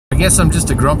guess I'm just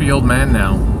a grumpy old man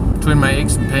now. Between my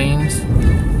aches and pains.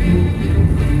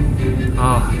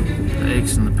 Oh, the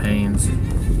aches and the pains.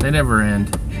 They never end.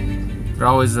 They're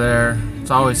always there. It's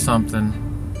always something.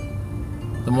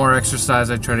 The more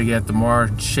exercise I try to get, the more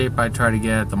shape I try to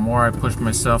get, the more I push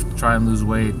myself to try and lose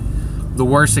weight, the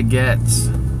worse it gets.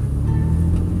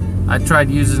 I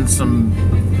tried using some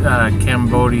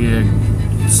Cambodia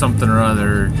something or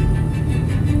other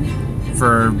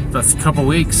for a couple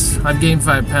weeks. I've gained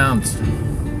 5 pounds.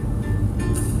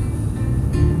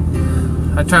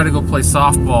 I try to go play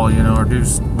softball, you know, or do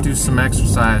some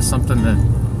exercise, something to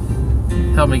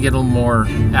help me get a little more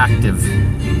active.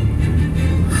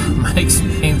 My aches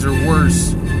and pains are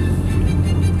worse.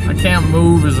 I can't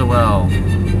move as well.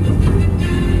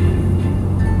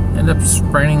 End up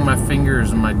spraining my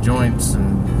fingers and my joints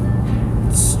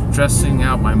and stressing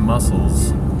out my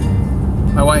muscles.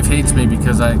 My wife hates me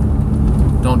because I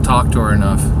don't talk to her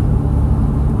enough.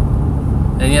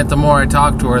 And yet the more I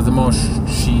talk to her, the more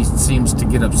she seems to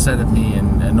get upset at me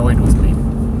and annoyed with me.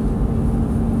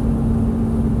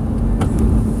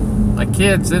 My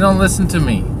kids, they don't listen to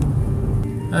me.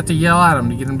 I have to yell at them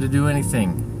to get them to do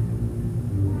anything.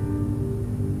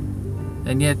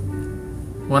 And yet,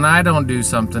 when I don't do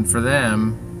something for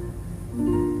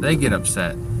them, they get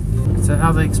upset. Is that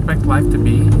how they expect life to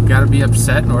be? You gotta be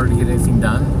upset in order to get anything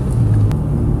done?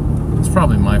 It's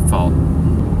probably my fault.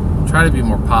 Try to be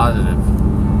more positive.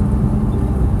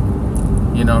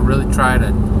 You know, really try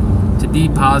to be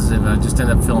positive. I just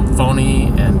end up feeling phony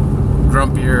and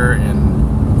grumpier and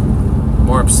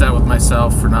more upset with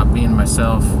myself for not being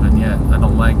myself, and yet I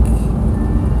don't like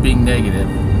being negative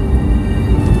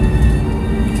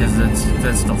because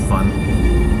that's no fun.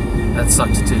 That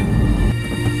sucks too.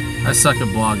 I suck at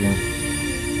blogging.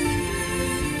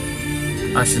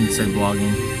 I shouldn't say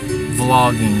blogging.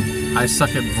 Vlogging. I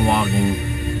suck at vlogging.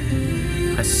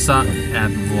 I suck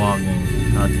at vlogging.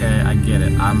 Okay, I get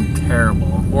it. I'm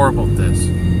terrible. I'm horrible at this. I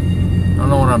don't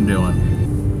know what I'm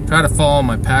doing. Try to follow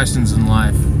my passions in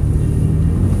life.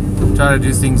 Try to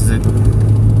do things that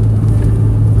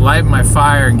light my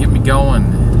fire and get me going.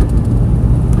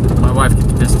 My wife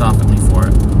gets pissed off at me for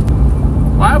it.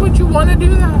 Why would you want to do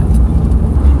that?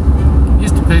 I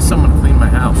used to pay someone to clean my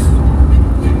house.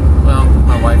 Well,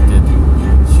 my wife did.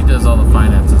 She does all the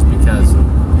finances because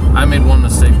I made one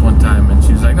mistake one time and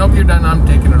she was like, nope, you're done, I'm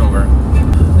taking it over.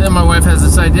 Then my wife has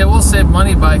this idea, we'll save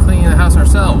money by cleaning the house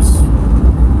ourselves.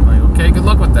 I'm like, okay, good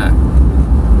luck with that.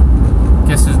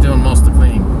 Guess who's doing most of the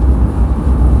cleaning?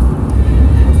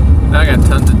 Now I got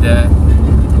tons of debt.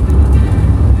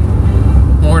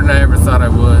 More than I ever thought I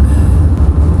would.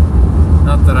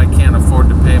 Not that I can't afford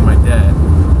to pay my debt.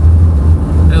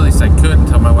 At least I could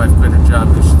until my wife quit her job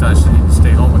because she thought she needed to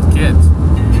stay home with the kids.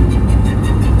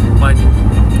 My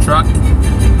truck,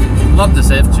 love this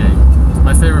FJ. It's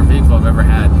my favorite vehicle I've ever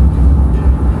had.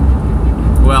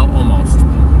 Well, almost.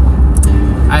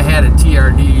 I had a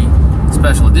TRD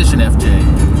Special Edition FJ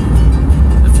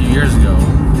a few years ago.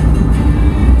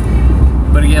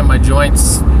 But again, my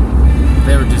joints,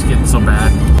 they were just getting so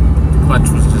bad. The clutch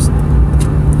was just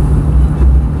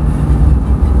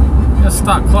a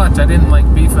stock clutch. I didn't like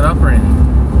beef it up or anything.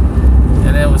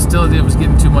 And it was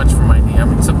getting too much for my knee. I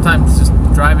mean, sometimes just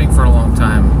driving for a long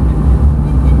time,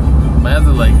 my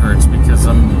other leg hurts because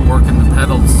I'm working the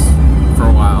pedals for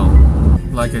a while.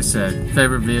 Like I said,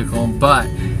 favorite vehicle, but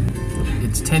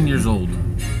it's 10 years old.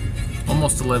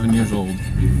 Almost 11 years old.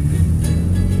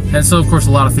 And so, of course,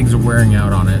 a lot of things are wearing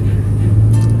out on it.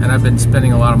 And I've been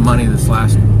spending a lot of money this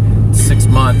last 6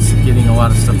 months getting a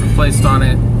lot of stuff replaced on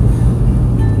it.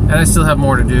 And I still have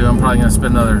more to do. I'm probably going to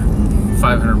spend another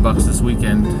 $500 this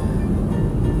weekend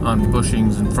on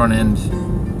bushings and front end.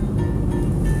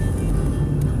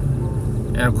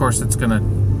 And of course, it's going to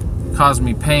cause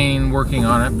me pain working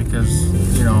on it because,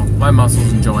 you know, my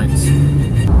muscles and joints.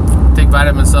 Take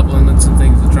vitamin supplements and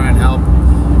things to try and help.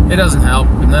 It doesn't help,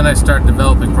 and then I start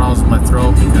developing problems with my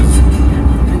throat because,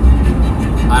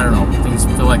 I don't know, things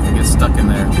feel like they get stuck in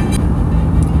there.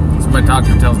 So my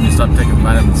doctor tells me to stop taking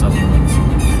vitamin supplements.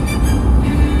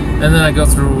 And then I go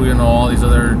through, you know, all these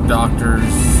other doctors,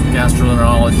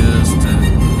 gastroenterologists,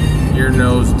 and ear,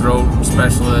 nose, throat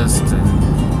specialists,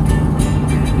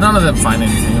 and none of them find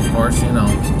anything, of course, you know.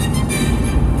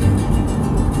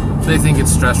 They think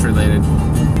it's stress related.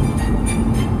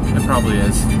 It probably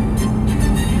is.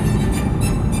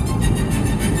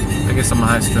 I guess I'm a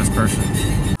high stress person.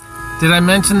 Did I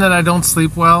mention that I don't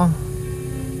sleep well?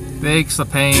 The aches, the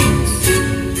pains.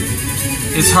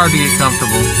 It's hard to get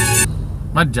comfortable.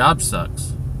 My job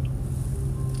sucks.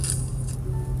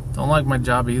 Don't like my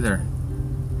job either.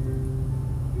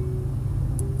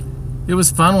 It was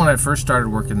fun when I first started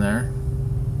working there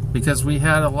because we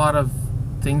had a lot of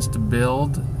things to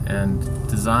build and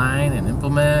design and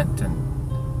implement, and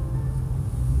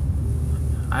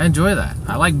I enjoy that.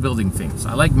 I like building things.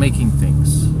 I like making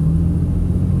things.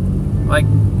 I like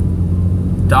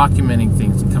documenting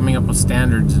things and coming up with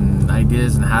standards and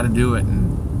ideas and how to do it, and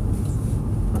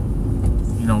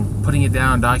putting it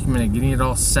down, documenting it, getting it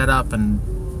all set up and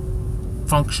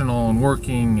functional and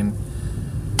working. And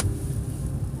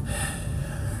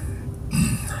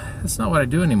that's not what I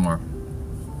do anymore.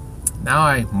 Now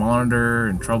I monitor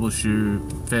and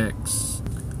troubleshoot, fix.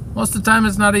 Most of the time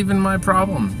it's not even my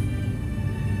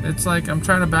problem. It's like I'm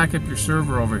trying to back up your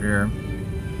server over here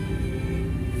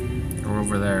or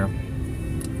over there,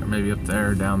 or maybe up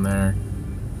there or down there,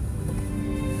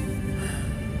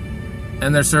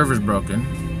 and their server's broken.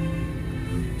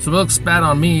 So it looks bad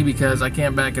on me because I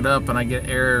can't back it up and I get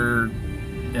error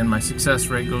and my success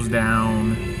rate goes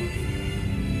down,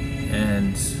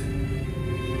 and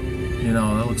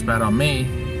that looks bad on me.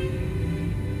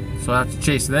 So I have to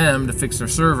chase them to fix their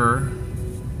server,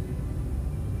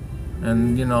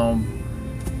 and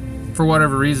for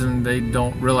whatever reason they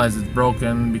don't realize it's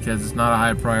broken because it's not a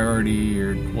high priority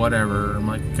or whatever. I'm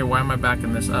like, okay, why am I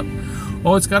backing this up?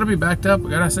 Oh, it's got to be backed up. We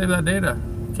gotta save that data.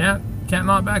 Can't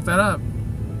not back that up.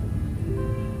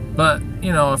 But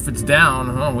if it's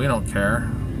down, we don't care.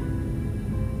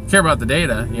 We care about the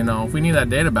data. If we need that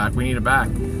data back, we need it back.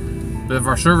 But if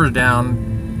our server's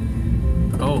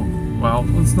down, oh well,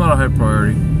 it's not a high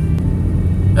priority.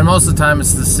 And most of the time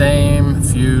it's the same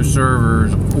few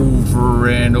servers over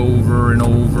and over and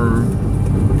over.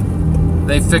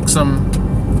 They fix them,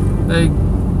 they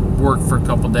work for a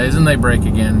couple days, and they break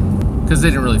again because they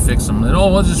didn't really fix them. Then,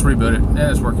 we'll just reboot it, and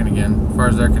it's working again as far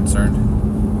as they're concerned.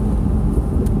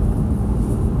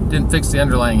 Didn't fix the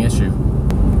underlying issue.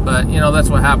 But that's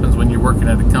what happens when you're working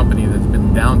at a company that's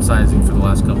been downsizing for the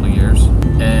last couple of years,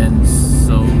 and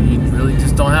so you really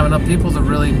just don't have enough people to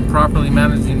really properly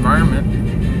manage the environment.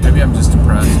 Maybe I'm just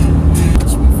depressed.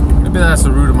 Maybe that's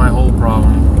the root of my whole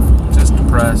problem. Just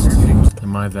depressed.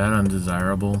 Am I that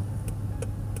undesirable?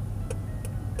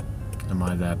 Am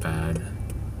I that bad?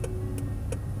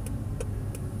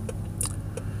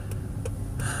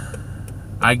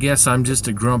 I guess I'm just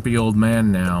a grumpy old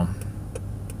man now.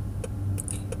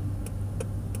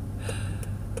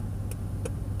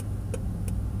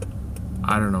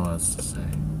 I don't know what else to say.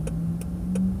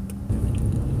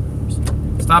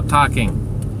 Stop talking.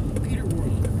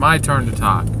 My turn to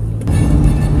talk.